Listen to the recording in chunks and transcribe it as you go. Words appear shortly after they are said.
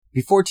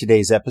Before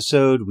today's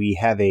episode, we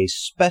have a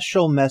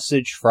special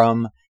message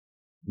from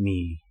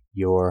me,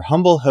 your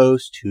humble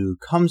host who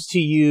comes to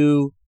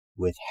you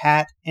with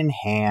hat in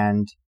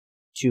hand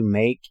to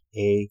make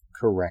a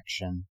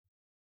correction.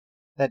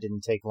 That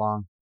didn't take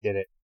long, did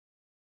it?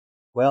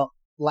 Well,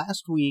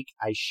 last week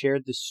I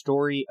shared the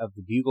story of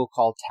the bugle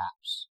call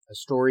taps, a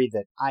story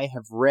that I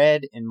have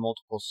read in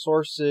multiple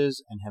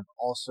sources and have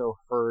also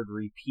heard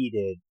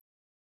repeated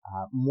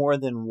more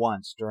than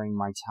once during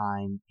my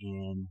time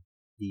in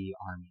the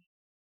Army.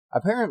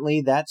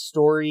 Apparently, that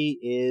story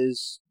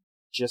is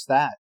just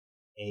that,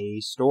 a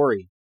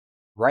story.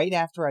 Right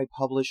after I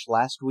published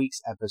last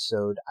week's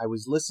episode, I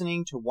was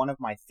listening to one of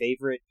my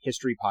favorite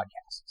history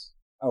podcasts.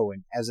 Oh,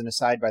 and as an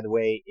aside, by the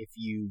way, if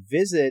you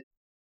visit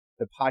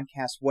the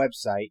podcast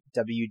website,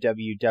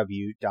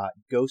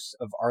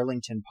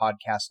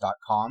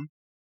 www.ghostofarlingtonpodcast.com,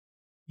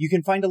 you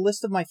can find a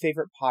list of my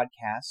favorite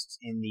podcasts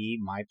in the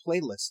My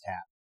Playlist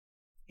tab.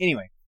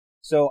 Anyway,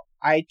 so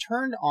I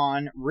turned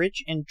on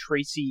Rich and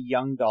Tracy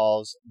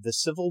Youngdahl's The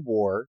Civil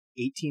War,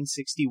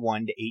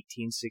 1861 to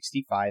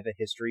 1865, a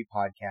history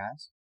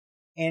podcast,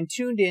 and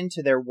tuned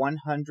into their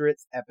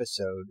 100th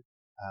episode,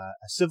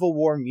 a Civil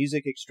War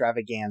music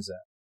extravaganza,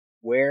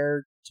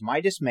 where, to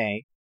my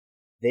dismay,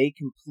 they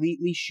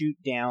completely shoot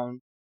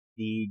down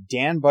the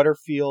Dan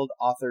Butterfield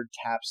authored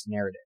Taps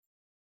narrative.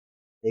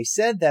 They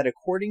said that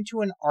according to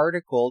an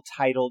article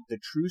titled The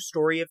True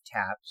Story of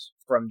Taps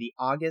from the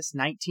August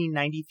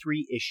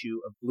 1993 issue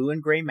of Blue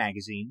and Gray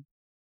magazine,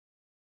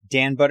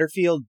 Dan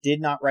Butterfield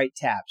did not write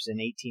Taps in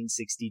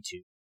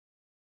 1862.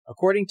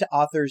 According to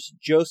authors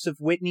Joseph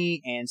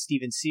Whitney and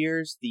Stephen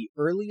Sears, the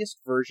earliest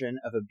version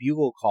of a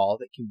bugle call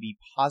that can be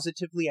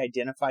positively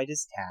identified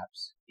as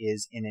Taps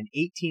is in an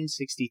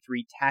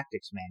 1863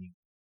 tactics manual.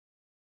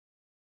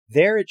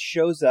 There it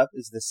shows up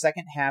as the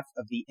second half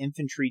of the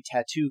infantry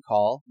tattoo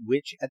call,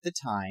 which at the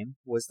time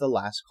was the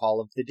last call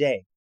of the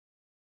day.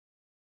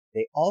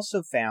 They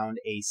also found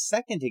a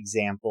second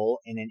example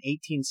in an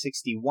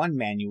 1861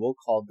 manual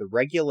called the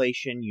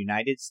Regulation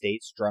United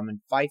States Drum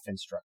and Fife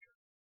Instructor.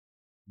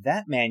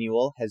 That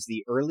manual has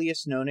the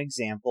earliest known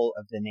example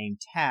of the name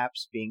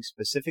Taps being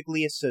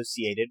specifically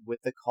associated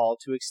with the call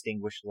to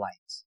extinguish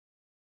lights.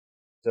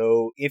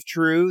 So, if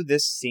true,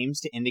 this seems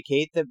to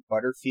indicate that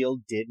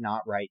Butterfield did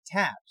not write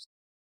Taps.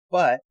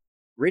 But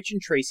Rich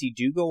and Tracy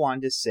do go on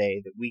to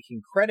say that we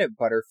can credit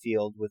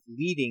Butterfield with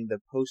leading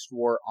the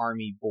post-war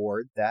Army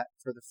board that,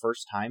 for the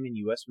first time in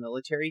U.S.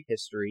 military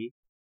history,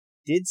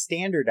 did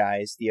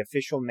standardize the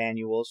official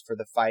manuals for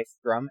the fife,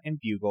 drum, and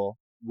bugle,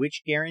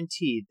 which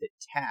guaranteed that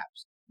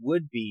Taps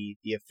would be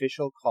the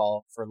official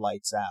call for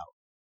lights out.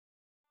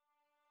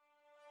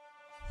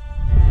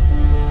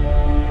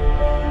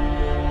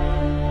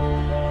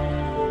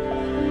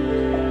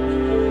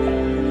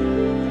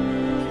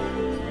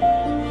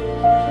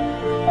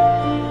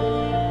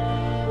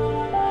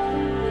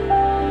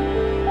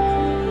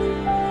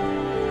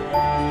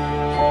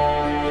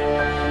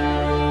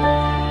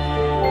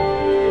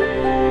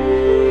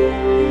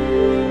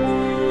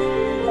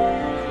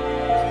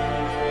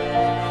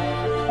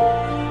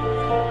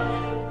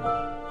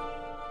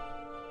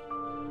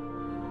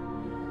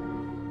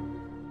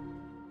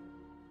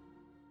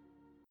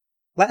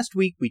 Last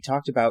week, we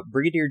talked about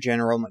Brigadier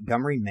General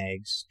Montgomery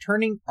Meigs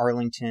turning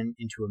Arlington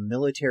into a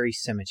military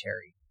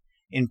cemetery,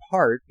 in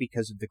part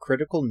because of the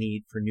critical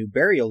need for new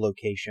burial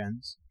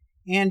locations,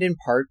 and in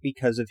part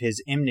because of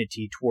his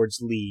enmity towards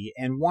Lee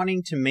and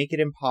wanting to make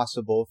it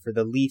impossible for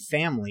the Lee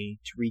family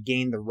to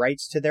regain the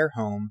rights to their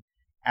home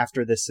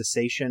after the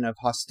cessation of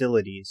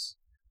hostilities,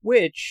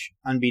 which,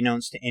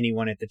 unbeknownst to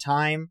anyone at the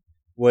time,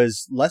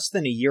 was less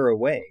than a year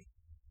away.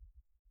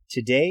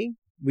 Today,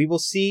 we will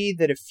see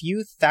that a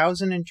few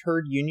thousand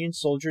interred Union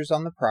soldiers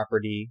on the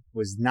property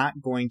was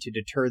not going to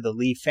deter the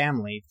Lee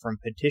family from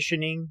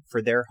petitioning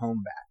for their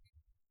home back.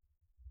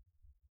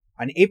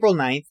 On April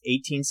 9,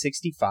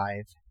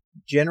 1865,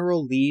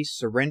 General Lee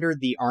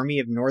surrendered the Army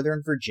of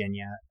Northern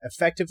Virginia,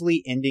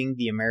 effectively ending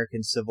the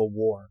American Civil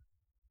War.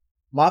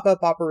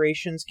 Mop-up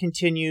operations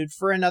continued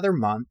for another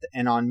month,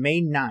 and on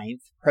May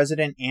 9th,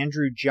 President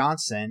Andrew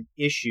Johnson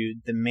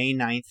issued the May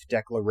 9th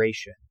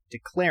Declaration,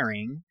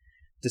 declaring,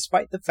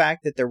 despite the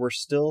fact that there were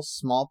still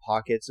small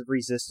pockets of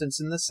resistance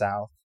in the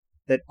South,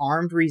 that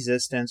armed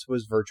resistance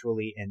was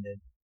virtually ended.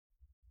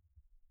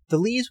 The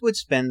Lees would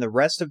spend the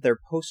rest of their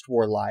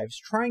post-war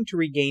lives trying to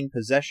regain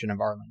possession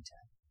of Arlington,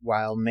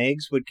 while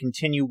Meigs would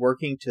continue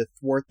working to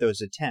thwart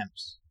those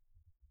attempts.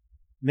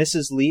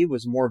 Mrs. Lee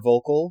was more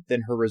vocal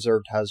than her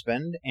reserved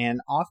husband,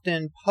 and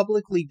often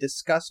publicly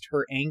discussed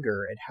her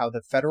anger at how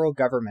the federal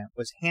government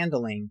was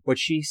handling what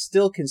she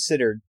still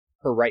considered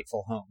her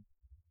rightful home.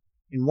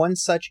 In one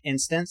such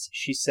instance,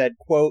 she said,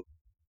 quote,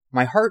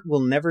 "My heart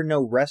will never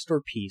know rest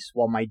or peace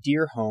while my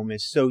dear home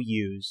is so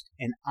used,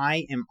 and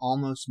I am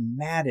almost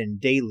maddened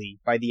daily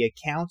by the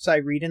accounts I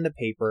read in the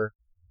paper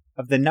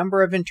of the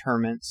number of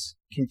interments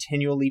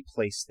continually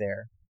placed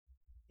there.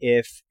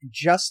 If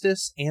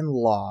justice and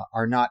law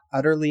are not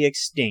utterly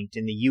extinct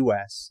in the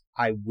U.S.,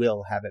 I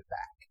will have it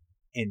back."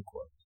 End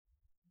quote.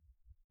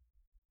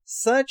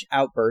 Such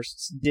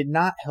outbursts did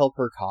not help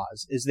her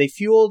cause, as they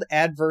fueled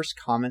adverse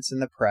comments in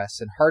the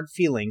press and hard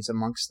feelings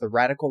amongst the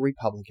radical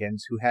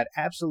Republicans who had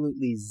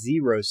absolutely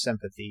zero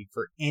sympathy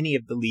for any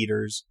of the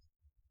leaders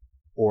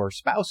or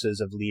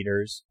spouses of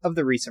leaders of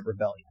the recent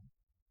rebellion.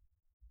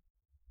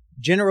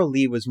 General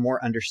Lee was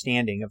more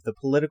understanding of the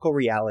political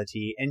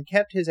reality and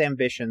kept his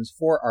ambitions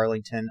for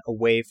Arlington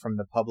away from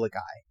the public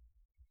eye.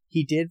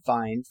 He did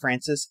find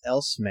Francis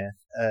L. Smith,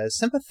 a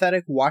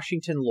sympathetic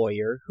Washington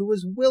lawyer who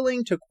was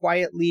willing to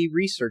quietly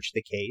research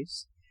the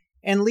case,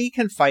 and Lee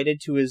confided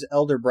to his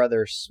elder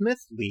brother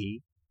Smith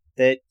Lee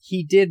that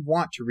he did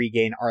want to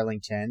regain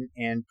Arlington,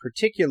 and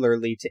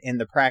particularly to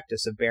end the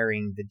practice of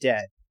burying the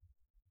dead,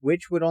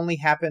 which would only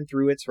happen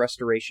through its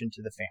restoration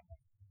to the family.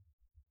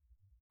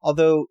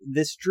 Although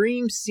this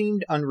dream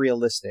seemed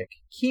unrealistic,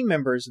 key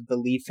members of the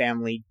Lee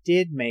family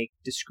did make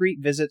discreet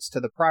visits to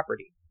the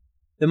property.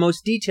 The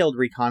most detailed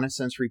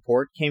reconnaissance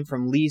report came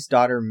from Lee's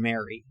daughter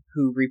Mary,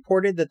 who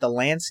reported that the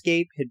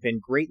landscape had been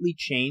greatly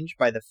changed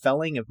by the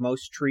felling of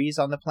most trees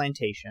on the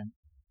plantation.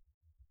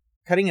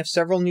 Cutting of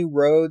several new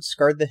roads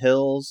scarred the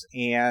hills,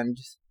 and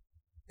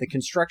the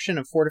construction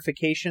of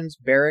fortifications,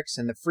 barracks,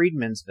 and the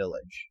freedmen's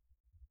village.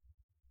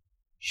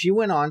 She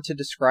went on to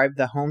describe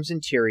the home's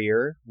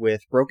interior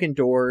with broken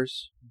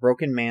doors,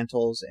 broken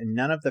mantels, and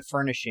none of the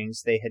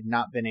furnishings they had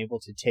not been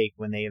able to take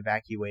when they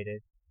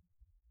evacuated.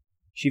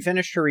 She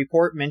finished her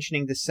report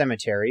mentioning the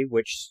cemetery,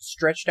 which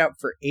stretched out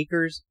for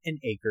acres and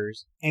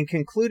acres, and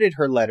concluded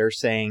her letter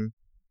saying,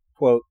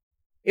 quote,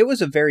 "It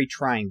was a very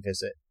trying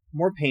visit,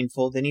 more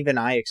painful than even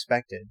I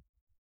expected.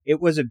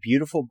 It was a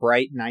beautiful,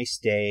 bright, nice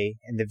day,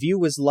 and the view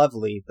was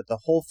lovely, but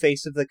the whole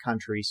face of the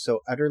country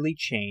so utterly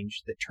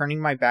changed that turning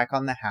my back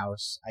on the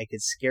house, I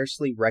could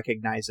scarcely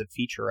recognize a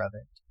feature of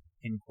it."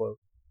 End quote.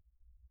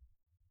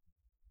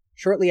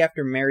 Shortly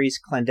after Mary's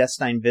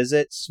clandestine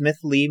visit, Smith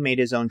Lee made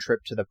his own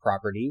trip to the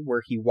property,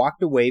 where he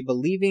walked away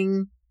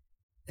believing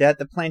that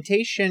the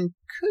plantation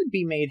could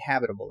be made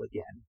habitable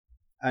again.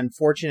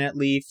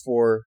 Unfortunately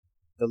for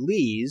the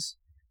Lees,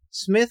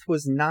 Smith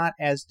was not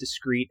as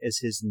discreet as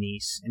his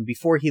niece, and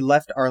before he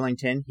left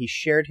Arlington, he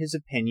shared his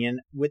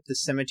opinion with the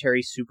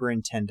cemetery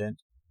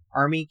superintendent,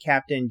 Army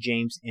Captain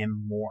James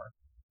M. Moore.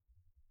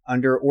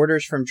 Under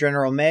orders from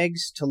General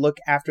Meigs to look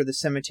after the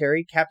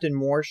cemetery, Captain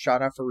Moore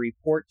shot off a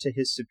report to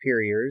his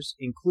superiors,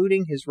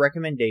 including his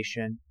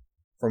recommendation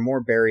for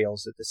more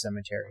burials at the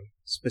cemetery,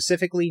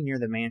 specifically near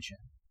the mansion.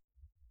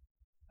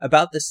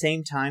 About the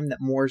same time that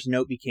Moore's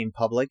note became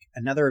public,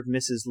 another of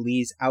Mrs.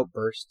 Lee's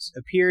outbursts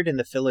appeared in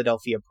the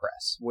Philadelphia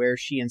press, where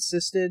she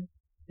insisted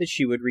that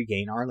she would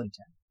regain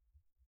Arlington.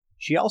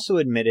 She also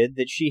admitted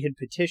that she had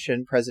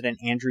petitioned President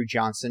Andrew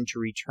Johnson to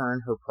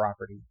return her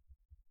property.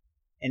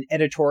 An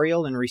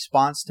editorial in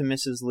response to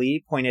Mrs.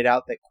 Lee pointed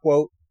out that,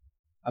 quote,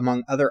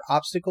 "Among other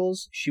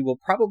obstacles she will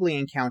probably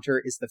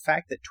encounter is the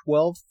fact that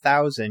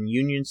 12,000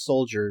 Union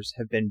soldiers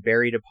have been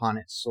buried upon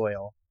its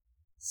soil.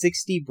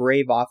 60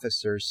 brave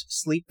officers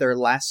sleep their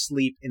last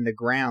sleep in the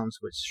grounds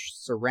which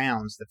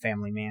surrounds the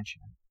family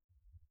mansion.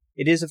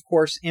 It is, of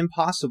course,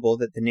 impossible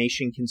that the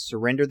nation can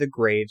surrender the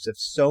graves of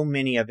so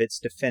many of its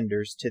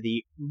defenders to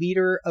the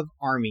leader of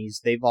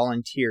armies they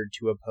volunteered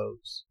to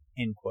oppose."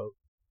 End quote.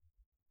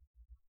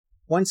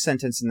 One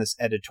sentence in this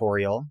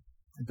editorial,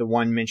 the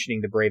one mentioning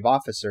the brave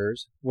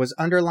officers, was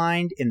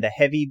underlined in the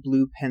heavy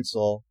blue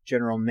pencil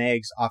General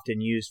Meigs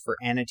often used for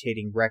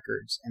annotating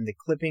records, and the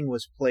clipping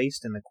was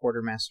placed in the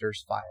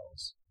quartermaster's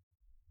files.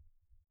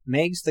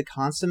 Meigs, the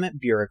consummate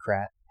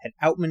bureaucrat, had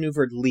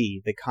outmaneuvered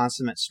Lee, the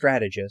consummate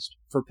strategist,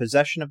 for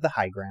possession of the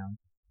high ground.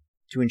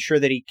 To ensure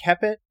that he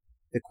kept it,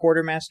 the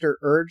quartermaster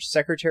urged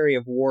Secretary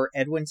of War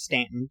Edwin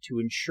Stanton to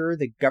ensure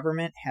the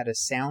government had a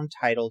sound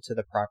title to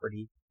the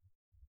property.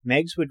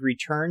 Meigs would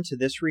return to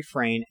this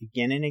refrain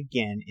again and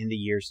again in the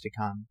years to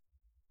come.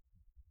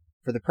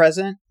 For the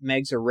present,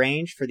 Meigs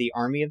arranged for the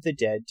Army of the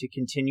Dead to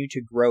continue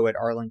to grow at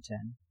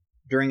Arlington.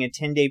 During a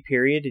 10-day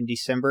period in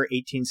December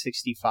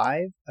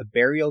 1865, a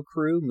burial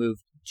crew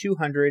moved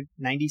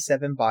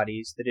 297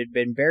 bodies that had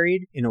been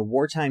buried in a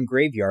wartime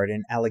graveyard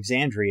in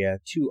Alexandria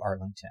to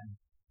Arlington.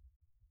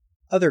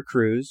 Other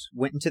crews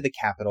went into the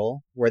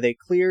capital, where they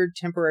cleared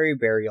temporary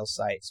burial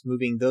sites,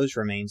 moving those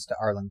remains to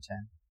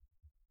Arlington.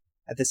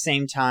 At the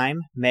same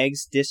time,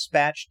 Meigs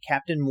dispatched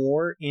Captain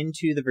Moore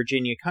into the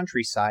Virginia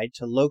countryside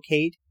to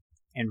locate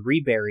and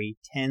rebury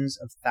tens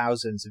of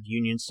thousands of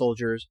Union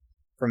soldiers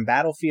from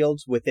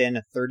battlefields within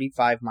a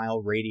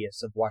 35-mile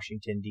radius of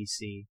Washington,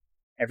 D.C.,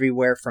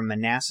 everywhere from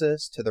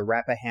Manassas to the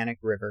Rappahannock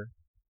River.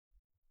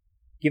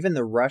 Given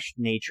the rushed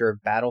nature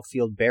of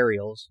battlefield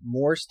burials,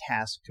 Moore's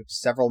task took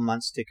several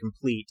months to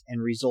complete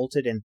and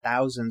resulted in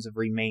thousands of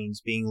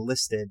remains being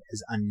listed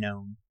as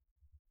unknown.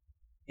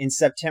 In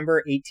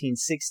September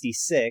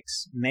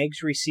 1866,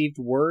 Meigs received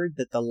word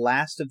that the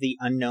last of the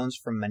unknowns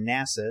from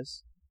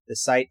Manassas, the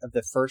site of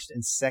the first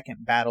and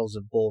second battles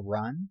of Bull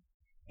Run,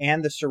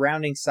 and the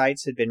surrounding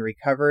sites had been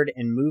recovered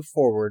and moved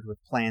forward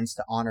with plans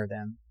to honor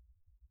them.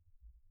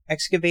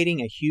 Excavating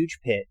a huge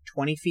pit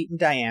 20 feet in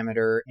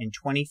diameter and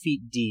 20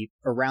 feet deep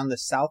around the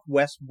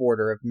southwest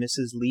border of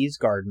Mrs. Lee's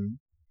garden,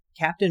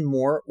 Captain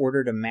Moore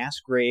ordered a mass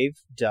grave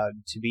dug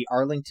to be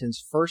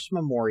Arlington's first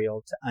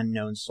memorial to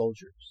unknown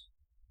soldiers.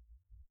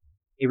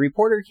 A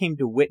reporter came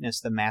to witness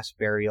the mass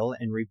burial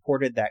and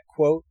reported that,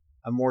 quote,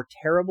 "A more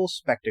terrible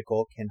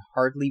spectacle can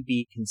hardly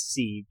be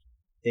conceived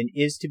than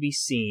is to be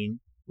seen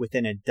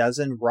within a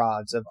dozen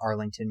rods of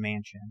Arlington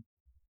Mansion.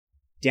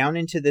 Down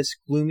into this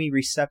gloomy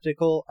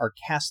receptacle are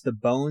cast the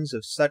bones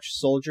of such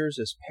soldiers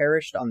as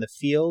perished on the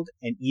field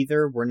and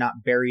either were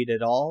not buried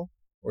at all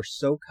or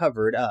so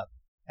covered up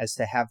as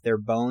to have their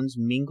bones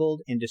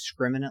mingled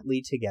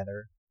indiscriminately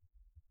together.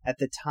 At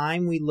the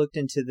time we looked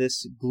into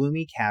this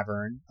gloomy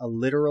cavern, a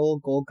literal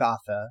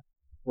Golgotha,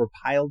 were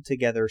piled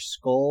together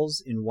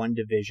skulls in one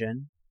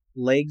division,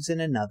 legs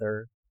in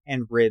another,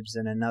 and ribs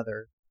in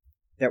another,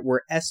 that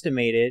were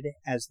estimated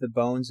as the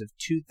bones of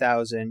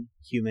 2,000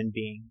 human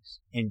beings."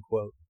 End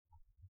quote.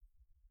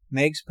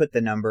 Meigs put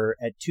the number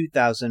at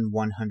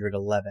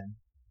 2,111.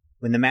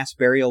 When the mass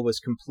burial was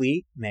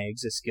complete,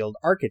 Meigs, a skilled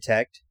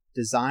architect,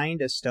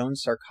 designed a stone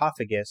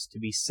sarcophagus to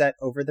be set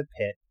over the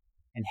pit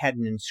and had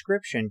an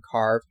inscription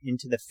carved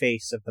into the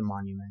face of the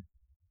monument.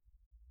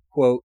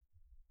 Quote,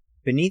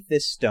 "Beneath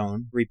this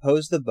stone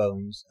repose the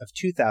bones of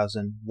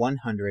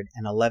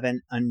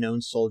 2,111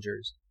 unknown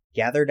soldiers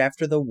gathered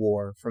after the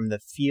war from the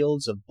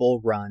fields of Bull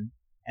Run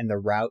and the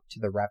route to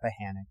the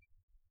Rappahannock.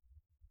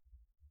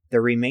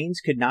 Their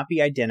remains could not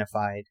be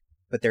identified,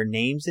 but their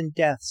names and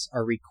deaths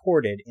are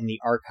recorded in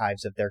the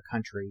archives of their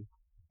country,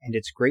 and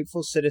its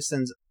grateful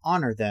citizens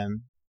honor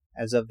them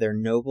as of their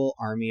noble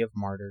army of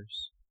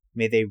martyrs.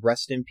 May they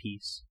rest in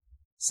peace.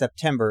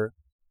 September,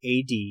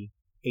 A.D.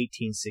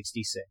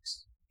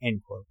 1866.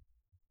 End quote.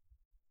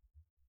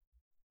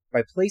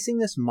 By placing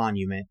this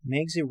monument,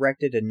 Meigs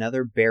erected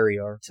another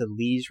barrier to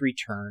Lee's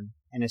return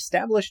and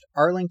established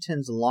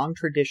Arlington's long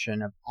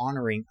tradition of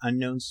honoring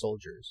unknown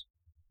soldiers,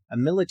 a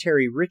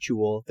military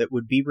ritual that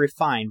would be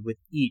refined with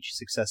each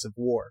successive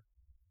war.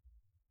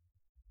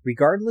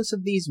 Regardless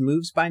of these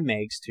moves by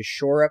Meigs to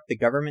shore up the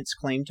government's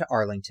claim to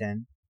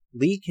Arlington,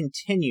 Lee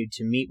continued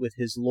to meet with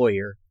his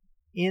lawyer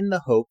in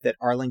the hope that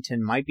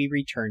Arlington might be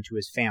returned to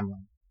his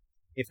family.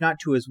 If not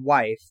to his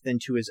wife, then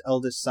to his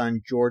eldest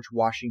son, George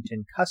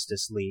Washington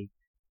Custis Lee,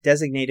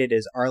 designated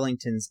as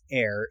Arlington's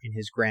heir in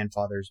his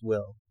grandfather's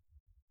will.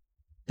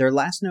 Their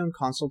last known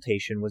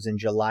consultation was in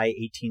July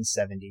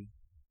 1870.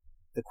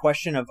 The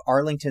question of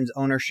Arlington's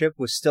ownership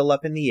was still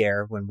up in the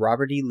air when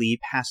Robert E. Lee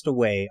passed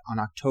away on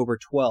October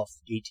 12,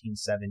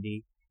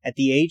 1870, at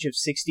the age of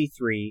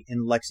 63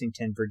 in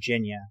Lexington,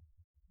 Virginia,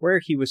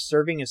 where he was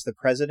serving as the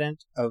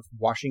president of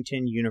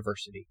Washington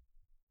University.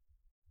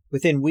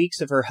 Within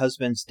weeks of her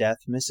husband's death,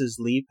 Mrs.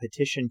 Lee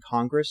petitioned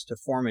Congress to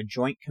form a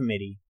joint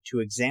committee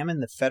to examine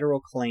the federal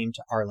claim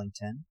to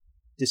Arlington,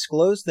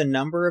 disclose the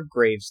number of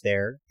graves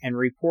there, and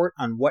report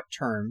on what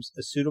terms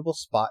a suitable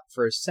spot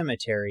for a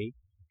cemetery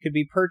could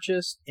be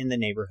purchased in the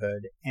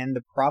neighborhood and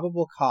the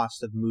probable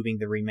cost of moving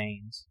the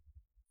remains.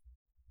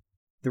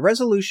 The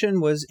resolution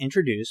was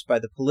introduced by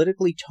the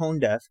politically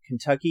tone-deaf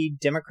Kentucky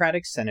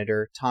Democratic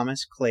Senator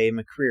Thomas Clay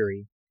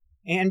McCreary,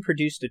 and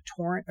produced a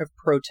torrent of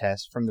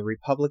protests from the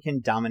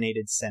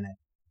Republican-dominated Senate.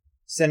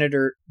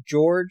 Senator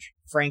George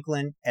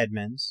Franklin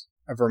Edmunds,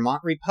 a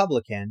Vermont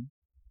Republican,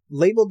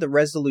 labeled the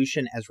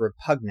resolution as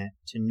repugnant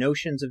to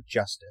notions of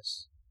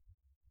justice.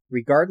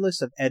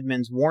 Regardless of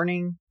Edmunds'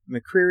 warning,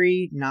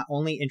 McCreary not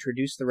only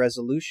introduced the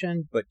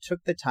resolution, but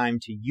took the time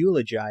to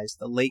eulogize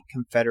the late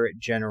Confederate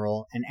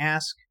general and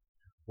ask,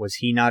 was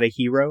he not a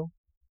hero?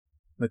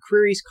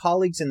 McCreary's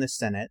colleagues in the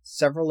Senate,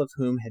 several of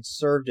whom had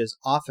served as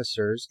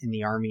officers in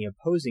the army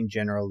opposing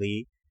General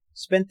Lee,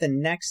 spent the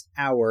next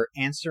hour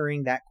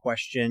answering that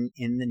question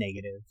in the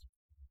negative.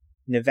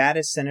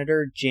 Nevada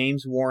Senator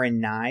James Warren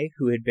Nye,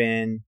 who had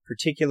been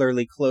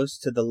particularly close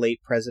to the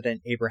late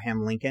President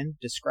Abraham Lincoln,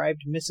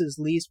 described Mrs.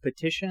 Lee's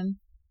petition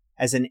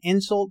as an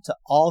insult to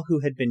all who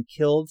had been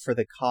killed for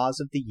the cause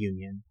of the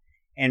Union,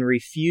 and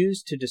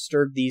refused to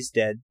disturb these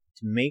dead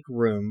to make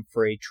room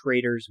for a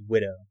traitor's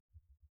widow.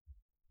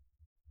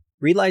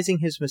 Realizing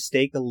his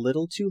mistake a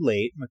little too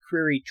late,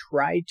 McCreary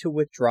tried to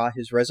withdraw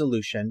his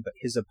resolution, but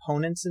his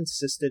opponents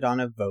insisted on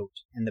a vote,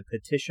 and the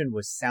petition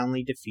was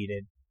soundly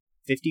defeated,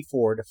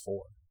 54-4.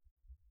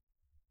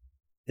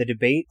 The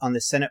debate on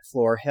the Senate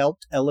floor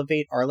helped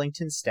elevate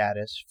Arlington's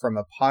status from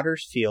a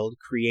potter's field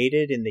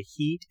created in the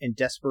heat and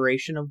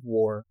desperation of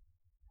war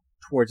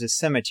towards a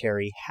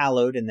cemetery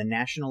hallowed in the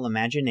national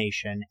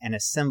imagination and a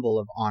symbol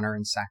of honor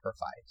and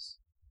sacrifice.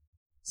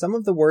 Some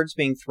of the words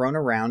being thrown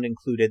around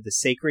included the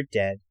sacred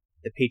dead,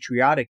 the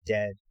patriotic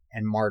dead,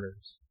 and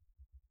martyrs.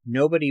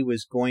 Nobody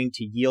was going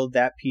to yield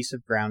that piece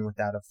of ground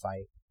without a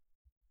fight.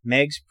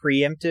 Meigs'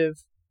 preemptive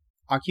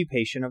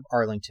occupation of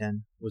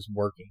Arlington was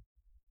working.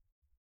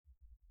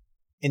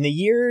 In the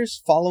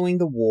years following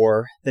the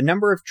war, the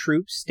number of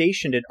troops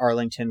stationed at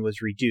Arlington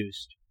was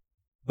reduced,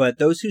 but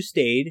those who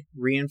stayed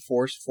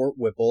reinforced Fort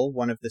Whipple,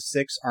 one of the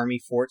 6 Army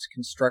forts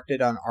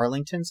constructed on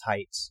Arlington's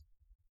Heights.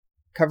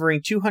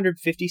 Covering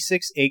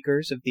 256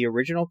 acres of the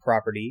original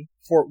property,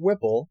 Fort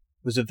Whipple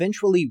was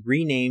eventually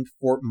renamed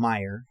Fort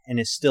Myer and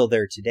is still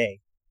there today.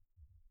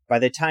 By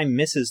the time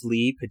Mrs.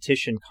 Lee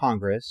petitioned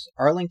Congress,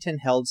 Arlington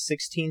held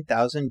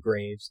 16,000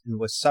 graves and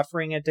was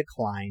suffering a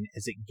decline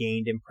as it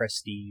gained in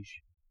prestige.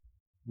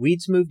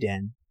 Weeds moved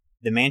in,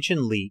 the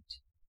mansion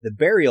leaked, the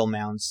burial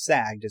mounds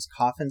sagged as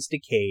coffins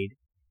decayed,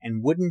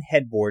 and wooden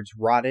headboards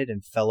rotted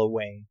and fell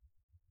away.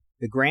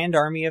 The Grand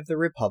Army of the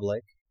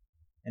Republic,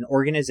 an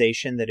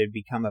organization that had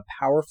become a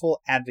powerful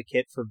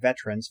advocate for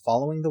veterans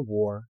following the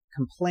war,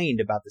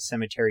 complained about the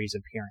cemetery's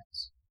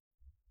appearance.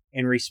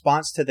 In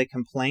response to the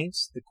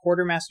complaints, the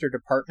Quartermaster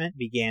Department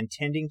began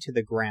tending to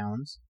the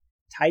grounds,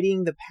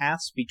 tidying the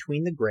paths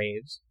between the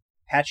graves,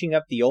 patching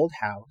up the old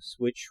house,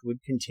 which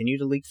would continue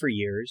to leak for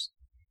years,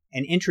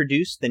 and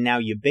introduced the now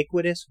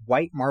ubiquitous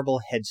white marble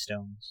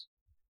headstones.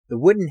 The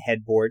wooden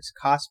headboards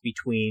cost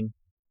between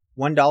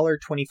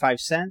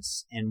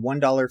 $1.25 and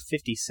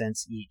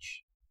 $1.50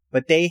 each,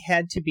 but they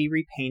had to be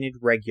repainted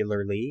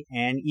regularly,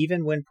 and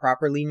even when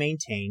properly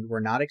maintained, were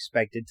not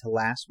expected to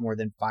last more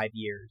than 5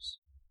 years.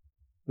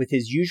 With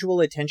his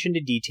usual attention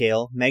to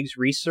detail, Meigs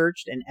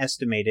researched and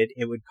estimated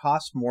it would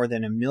cost more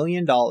than $1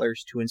 million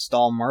to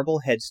install marble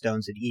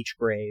headstones at each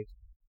grave.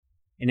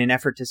 In an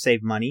effort to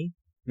save money,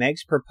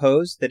 Meigs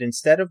proposed that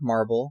instead of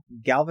marble,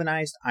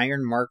 galvanized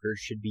iron markers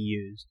should be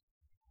used.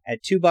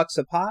 At $2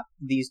 a pop,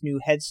 these new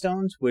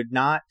headstones would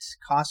not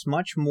cost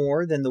much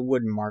more than the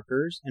wooden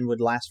markers and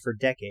would last for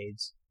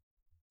decades.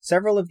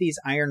 Several of these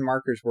iron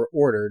markers were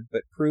ordered,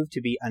 but proved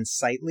to be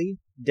unsightly,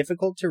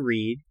 difficult to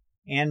read,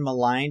 and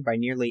maligned by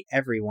nearly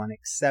everyone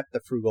except the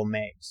frugal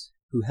Meigs,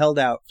 who held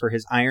out for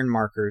his iron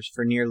markers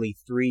for nearly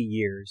 3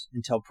 years,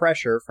 until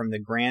pressure from the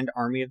Grand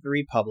Army of the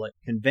Republic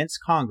convinced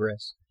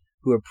Congress,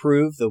 who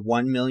approved the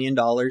 $1 million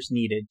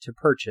needed to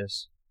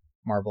purchase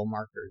marble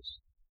markers.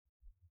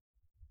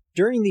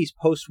 During these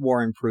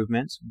post-war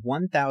improvements,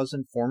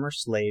 1,000 former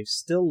slaves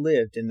still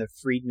lived in the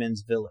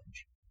Freedmen's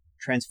Village,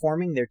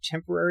 transforming their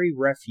temporary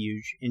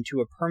refuge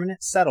into a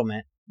permanent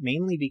settlement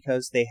mainly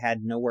because they had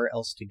nowhere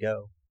else to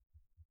go.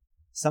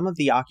 Some of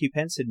the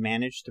occupants had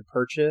managed to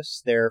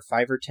purchase their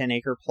 5 or 10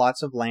 acre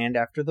plots of land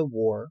after the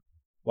war,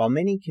 while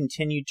many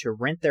continued to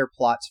rent their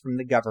plots from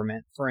the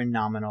government for a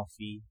nominal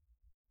fee.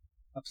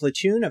 A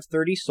platoon of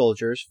 30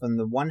 soldiers from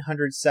the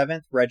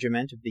 107th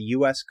Regiment of the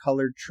U.S.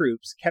 Colored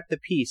Troops kept the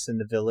peace in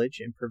the village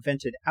and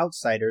prevented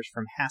outsiders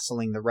from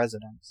hassling the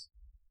residents.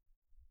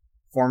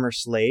 Former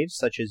slaves,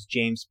 such as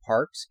James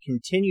Parks,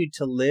 continued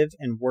to live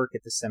and work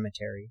at the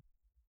cemetery.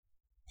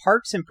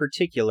 Parks in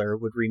particular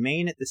would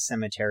remain at the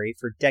cemetery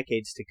for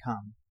decades to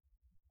come.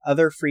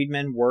 Other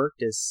freedmen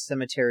worked as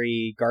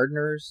cemetery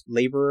gardeners,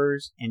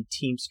 laborers, and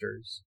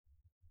teamsters.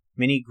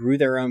 Many grew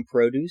their own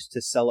produce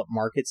to sell at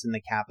markets in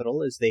the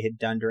capital as they had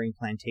done during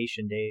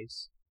plantation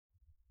days.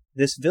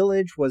 This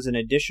village was an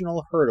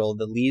additional hurdle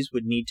the Lees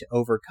would need to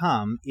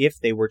overcome if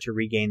they were to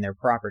regain their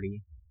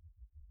property.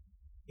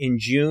 In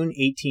June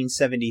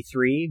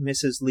 1873,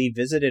 Mrs. Lee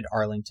visited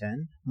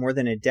Arlington, more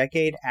than a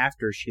decade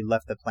after she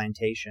left the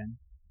plantation.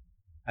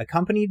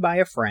 Accompanied by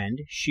a friend,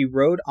 she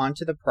rode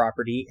onto the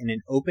property in an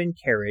open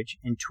carriage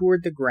and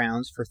toured the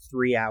grounds for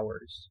 3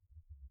 hours.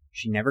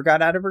 She never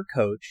got out of her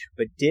coach,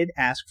 but did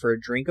ask for a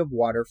drink of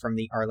water from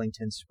the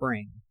Arlington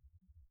spring.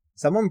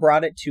 Someone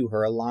brought it to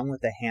her along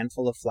with a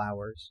handful of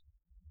flowers.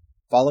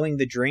 Following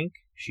the drink,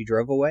 she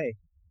drove away.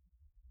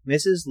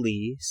 Mrs.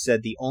 Lee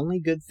said the only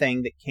good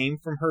thing that came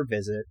from her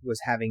visit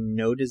was having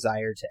no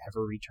desire to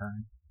ever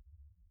return.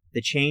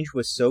 The change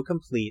was so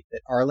complete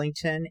that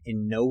Arlington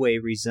in no way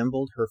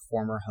resembled her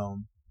former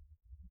home.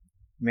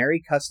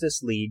 Mary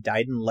Custis Lee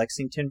died in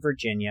Lexington,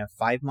 Virginia,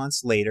 5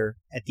 months later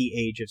at the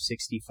age of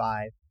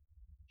 65.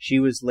 She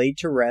was laid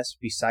to rest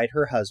beside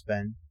her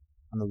husband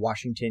on the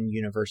Washington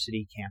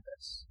University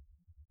campus.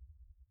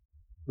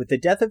 With the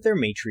death of their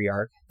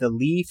matriarch, the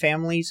Lee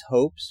family's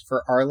hopes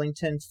for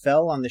Arlington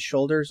fell on the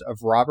shoulders of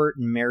Robert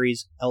and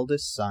Mary's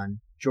eldest son,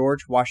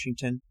 George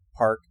Washington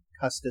Parke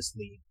Custis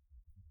Lee.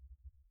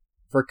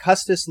 For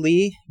Custis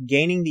Lee,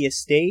 gaining the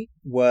estate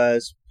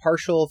was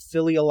partial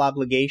filial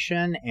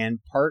obligation and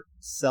part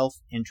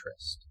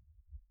self-interest.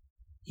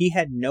 He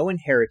had no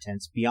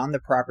inheritance beyond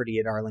the property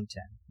at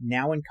Arlington,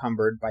 now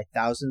encumbered by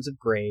thousands of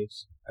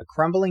graves, a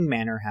crumbling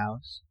manor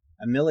house,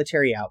 a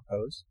military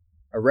outpost,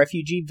 a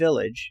refugee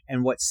village,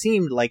 and what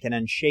seemed like an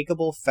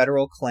unshakable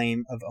federal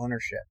claim of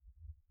ownership.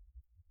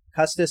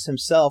 Custis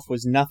himself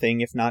was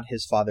nothing if not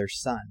his father's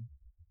son.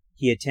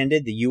 He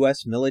attended the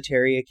U.S.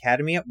 Military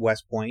Academy at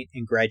West Point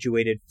and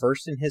graduated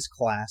first in his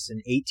class in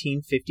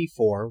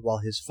 1854 while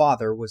his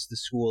father was the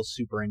school's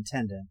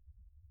superintendent.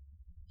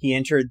 He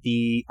entered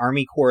the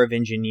Army Corps of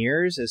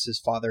Engineers as his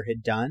father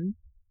had done,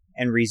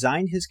 and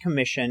resigned his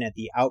commission at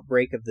the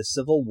outbreak of the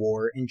Civil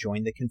War and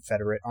joined the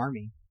Confederate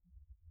Army.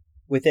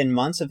 Within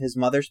months of his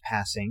mother's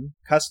passing,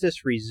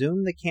 Custis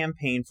resumed the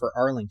campaign for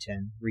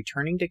Arlington,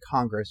 returning to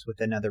Congress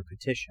with another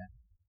petition.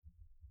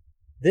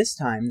 This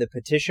time, the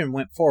petition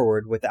went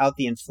forward without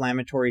the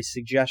inflammatory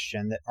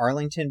suggestion that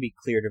Arlington be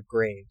cleared of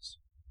graves.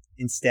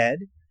 Instead,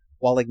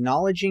 while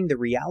acknowledging the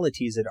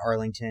realities at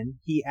Arlington,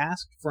 he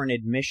asked for an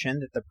admission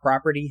that the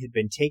property had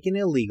been taken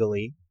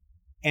illegally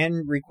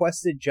and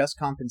requested just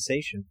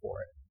compensation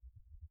for it.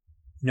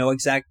 No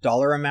exact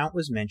dollar amount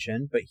was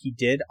mentioned, but he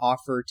did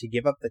offer to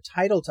give up the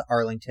title to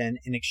Arlington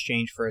in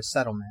exchange for a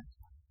settlement.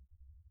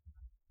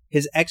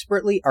 His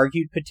expertly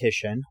argued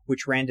petition,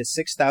 which ran to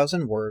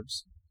 6,000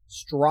 words,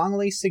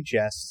 strongly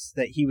suggests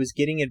that he was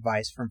getting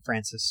advice from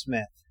Francis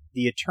Smith,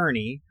 the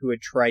attorney who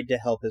had tried to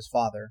help his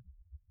father.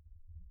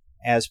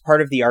 As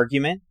part of the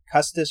argument,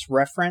 Custis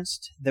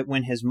referenced that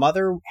when his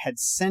mother had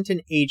sent an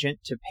agent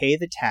to pay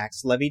the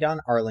tax levied on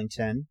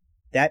Arlington,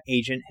 that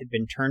agent had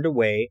been turned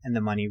away and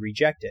the money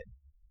rejected.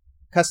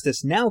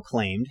 Custis now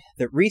claimed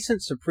that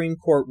recent Supreme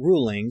Court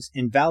rulings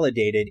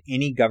invalidated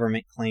any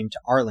government claim to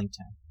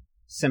Arlington.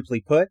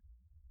 Simply put,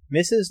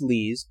 Mrs.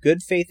 Lee's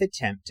good faith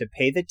attempt to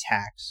pay the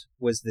tax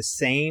was the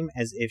same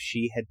as if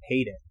she had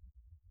paid it.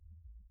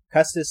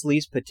 Custis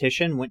Lee's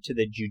petition went to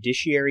the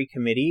Judiciary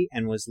Committee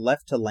and was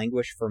left to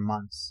languish for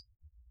months.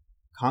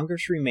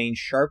 Congress remained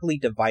sharply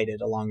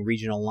divided along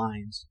regional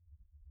lines,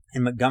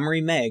 and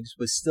Montgomery Meigs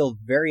was still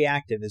very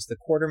active as the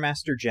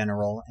Quartermaster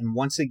General and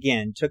once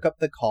again took up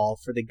the call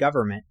for the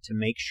government to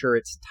make sure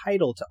its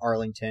title to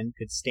Arlington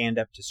could stand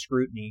up to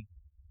scrutiny.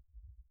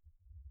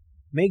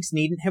 Meigs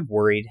needn't have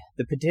worried.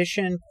 The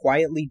petition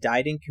quietly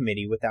died in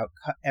committee without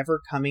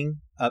ever coming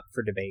up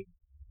for debate.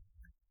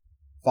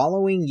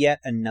 Following yet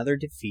another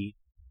defeat,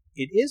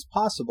 it is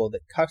possible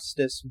that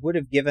Custis would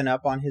have given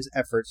up on his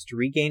efforts to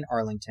regain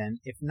Arlington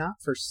if not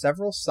for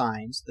several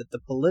signs that the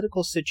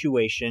political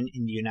situation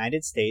in the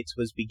United States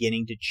was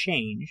beginning to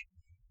change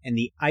and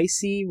the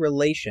icy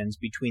relations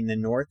between the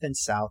North and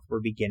South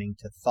were beginning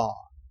to thaw.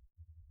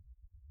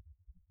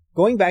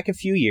 Going back a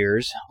few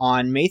years,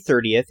 on May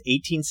 30th,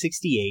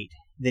 1868,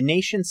 the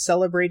nation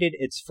celebrated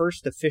its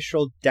first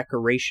official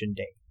Decoration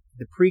Day,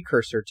 the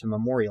precursor to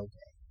Memorial Day.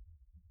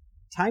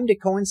 Timed to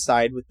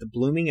coincide with the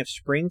blooming of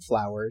spring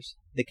flowers,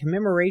 the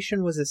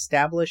commemoration was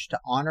established to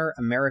honor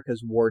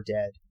America's war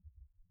dead.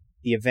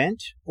 The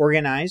event,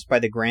 organized by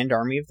the Grand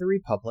Army of the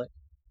Republic,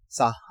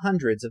 saw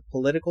hundreds of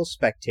political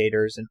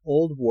spectators and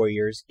old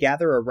warriors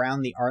gather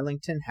around the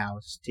Arlington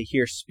House to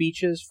hear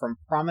speeches from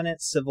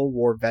prominent Civil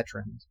War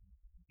veterans,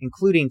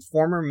 including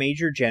former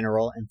Major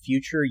General and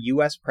future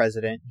U.S.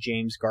 President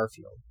James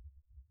Garfield.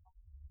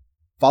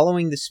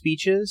 Following the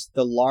speeches,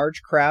 the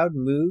large crowd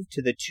moved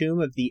to the tomb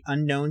of the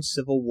unknown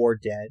Civil War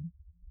dead,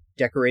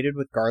 decorated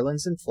with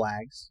garlands and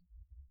flags,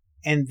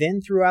 and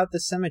then throughout the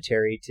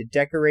cemetery to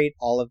decorate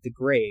all of the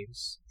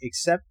graves,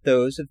 except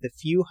those of the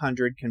few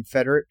hundred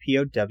Confederate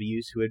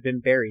POWs who had been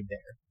buried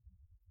there.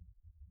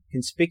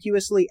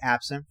 Conspicuously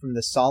absent from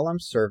the solemn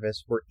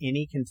service were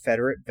any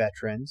Confederate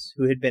veterans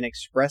who had been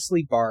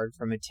expressly barred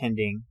from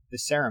attending the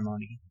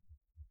ceremony.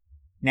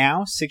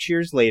 Now, 6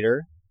 years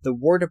later, the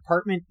War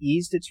Department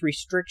eased its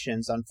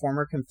restrictions on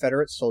former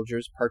Confederate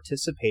soldiers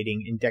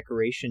participating in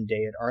Decoration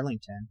Day at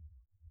Arlington.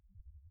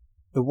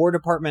 The War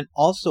Department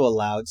also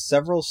allowed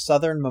several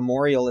Southern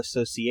memorial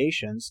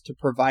associations to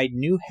provide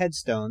new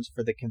headstones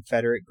for the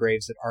Confederate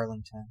graves at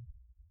Arlington.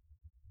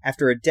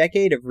 After a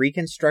decade of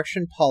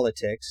Reconstruction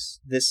politics,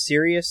 this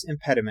serious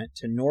impediment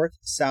to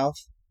North-South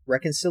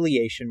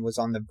reconciliation was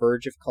on the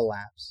verge of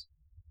collapse.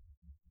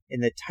 In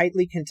the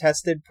tightly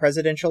contested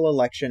presidential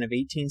election of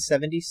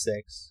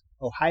 1876,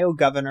 Ohio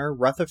Governor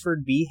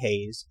Rutherford B.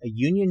 Hayes, a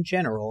Union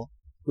general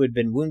who had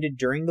been wounded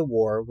during the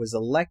war, was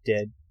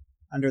elected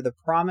under the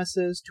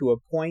promises to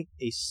appoint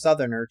a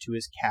Southerner to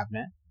his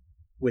cabinet,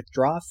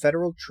 withdraw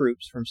federal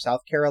troops from South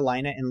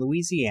Carolina and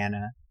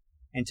Louisiana,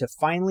 and to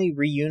finally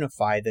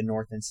reunify the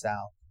North and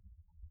South.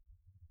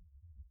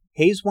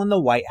 Hayes won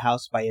the White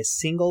House by a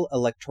single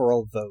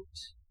electoral vote,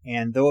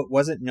 and though it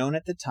wasn't known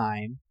at the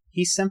time,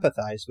 he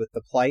sympathized with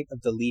the plight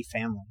of the Lee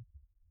family.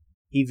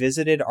 He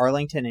visited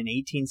Arlington in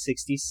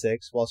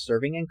 1866 while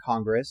serving in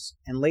Congress,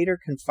 and later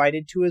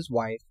confided to his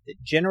wife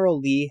that General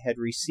Lee had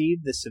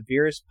received the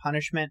severest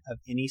punishment of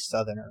any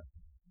Southerner,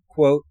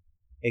 quote,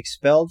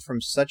 expelled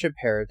from such a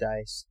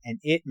paradise, and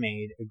it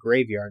made a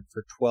graveyard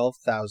for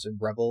 12,000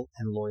 rebel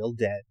and loyal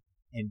dead,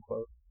 end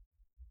quote.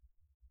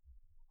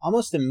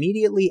 Almost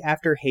immediately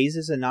after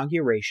Hayes's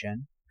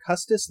inauguration,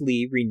 Custis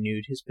Lee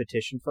renewed his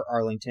petition for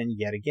Arlington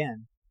yet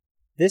again,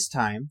 this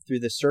time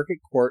through the Circuit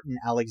Court in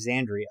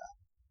Alexandria.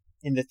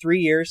 In the 3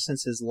 years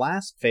since his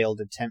last failed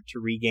attempt to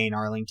regain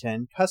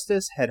Arlington,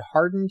 Custis had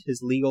hardened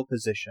his legal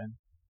position.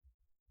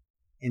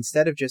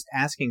 Instead of just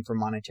asking for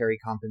monetary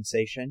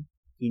compensation,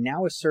 he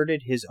now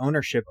asserted his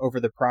ownership over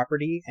the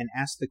property and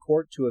asked the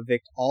court to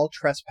evict all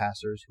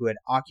trespassers who had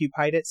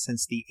occupied it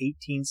since the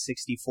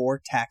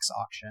 1864 tax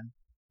auction.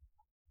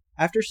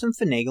 After some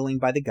finagling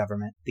by the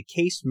government, the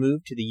case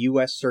moved to the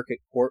U.S. Circuit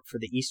Court for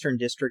the Eastern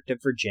District of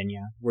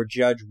Virginia, where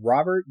Judge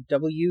Robert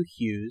W.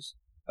 Hughes,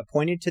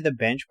 appointed to the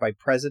bench by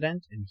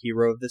President and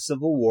hero of the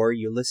Civil War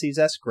Ulysses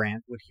S.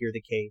 Grant, would hear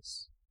the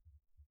case.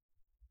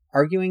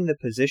 Arguing the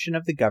position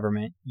of the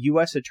government,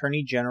 U.S.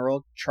 Attorney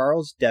General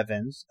Charles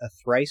Devens, a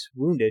thrice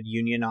wounded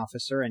Union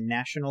officer and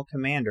national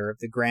commander of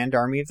the Grand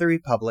Army of the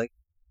Republic,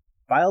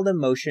 filed a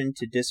motion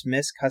to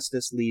dismiss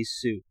Custis Lee's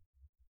suit.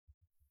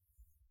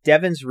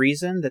 Devens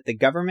reasoned that the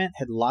government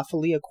had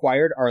lawfully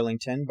acquired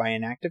Arlington by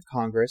an act of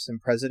Congress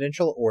and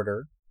presidential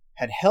order,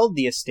 had held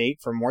the estate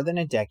for more than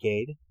a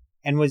decade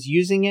and was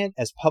using it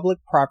as public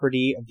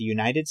property of the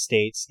United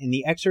States in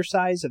the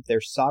exercise of their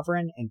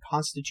sovereign and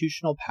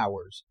constitutional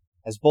powers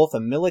as both a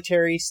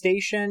military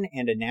station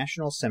and a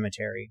national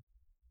cemetery.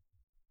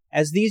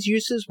 As these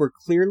uses were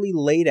clearly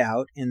laid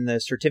out in the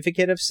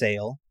certificate of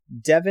sale,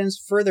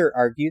 Devins further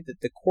argued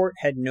that the court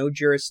had no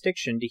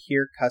jurisdiction to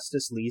hear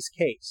Custis Lee's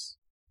case.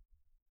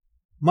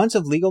 Months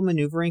of legal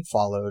maneuvering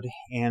followed,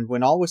 and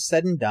when all was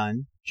said and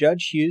done,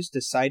 Judge Hughes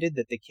decided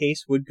that the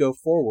case would go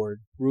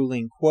forward,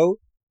 ruling, quote,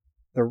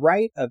 "The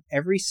right of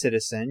every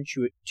citizen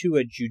to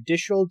a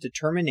judicial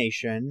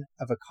determination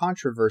of a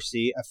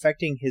controversy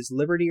affecting his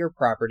liberty or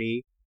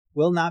property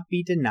will not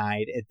be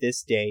denied at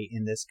this day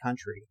in this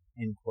country,"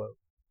 end quote.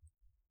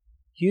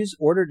 Hughes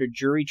ordered a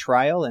jury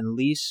trial, and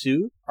Lee's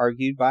suit,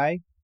 argued by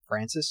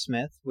Francis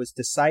Smith, was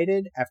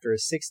decided after a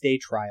 6-day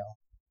trial.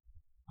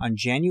 On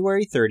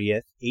January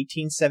 30th,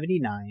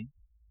 1879,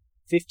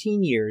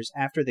 15 years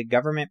after the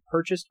government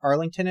purchased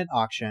Arlington at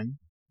auction,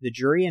 the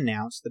jury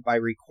announced that by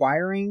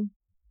requiring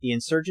the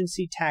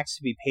insurgency tax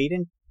to be paid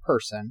in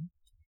person,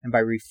 and by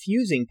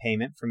refusing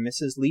payment from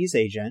Mrs. Lee's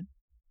agent,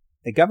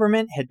 the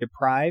government had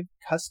deprived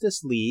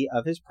Custis Lee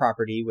of his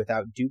property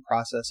without due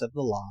process of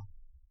the law.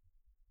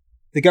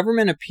 The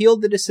government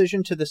appealed the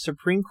decision to the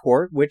Supreme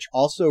Court, which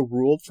also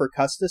ruled for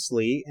Custis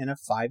Lee in a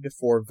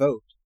 5-4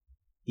 vote.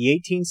 The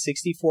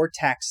 1864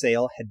 tax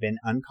sale had been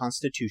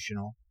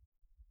unconstitutional.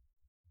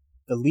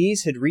 The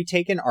Lees had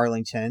retaken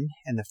Arlington,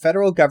 and the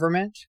federal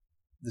government,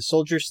 the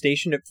soldiers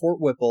stationed at Fort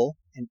Whipple,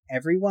 and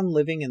everyone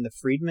living in the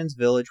Freedmen's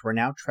Village were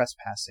now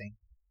trespassing.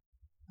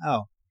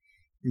 Oh,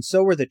 and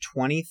so were the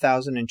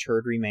 20,000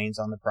 interred remains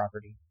on the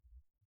property.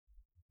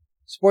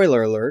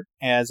 Spoiler alert,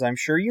 as I'm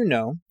sure you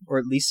know, or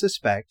at least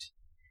suspect,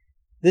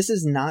 this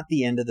is not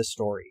the end of the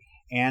story,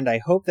 and I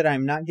hope that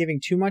I'm not giving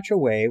too much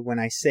away when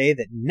I say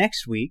that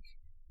next week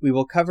we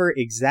will cover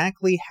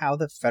exactly how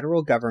the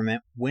federal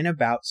government went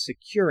about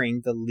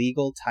securing the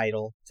legal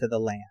title to the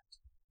land.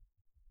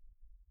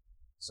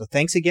 So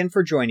thanks again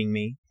for joining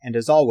me, and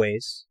as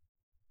always,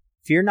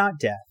 fear not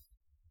death,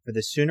 for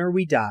the sooner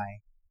we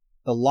die,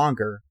 the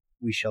longer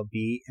we shall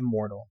be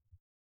immortal.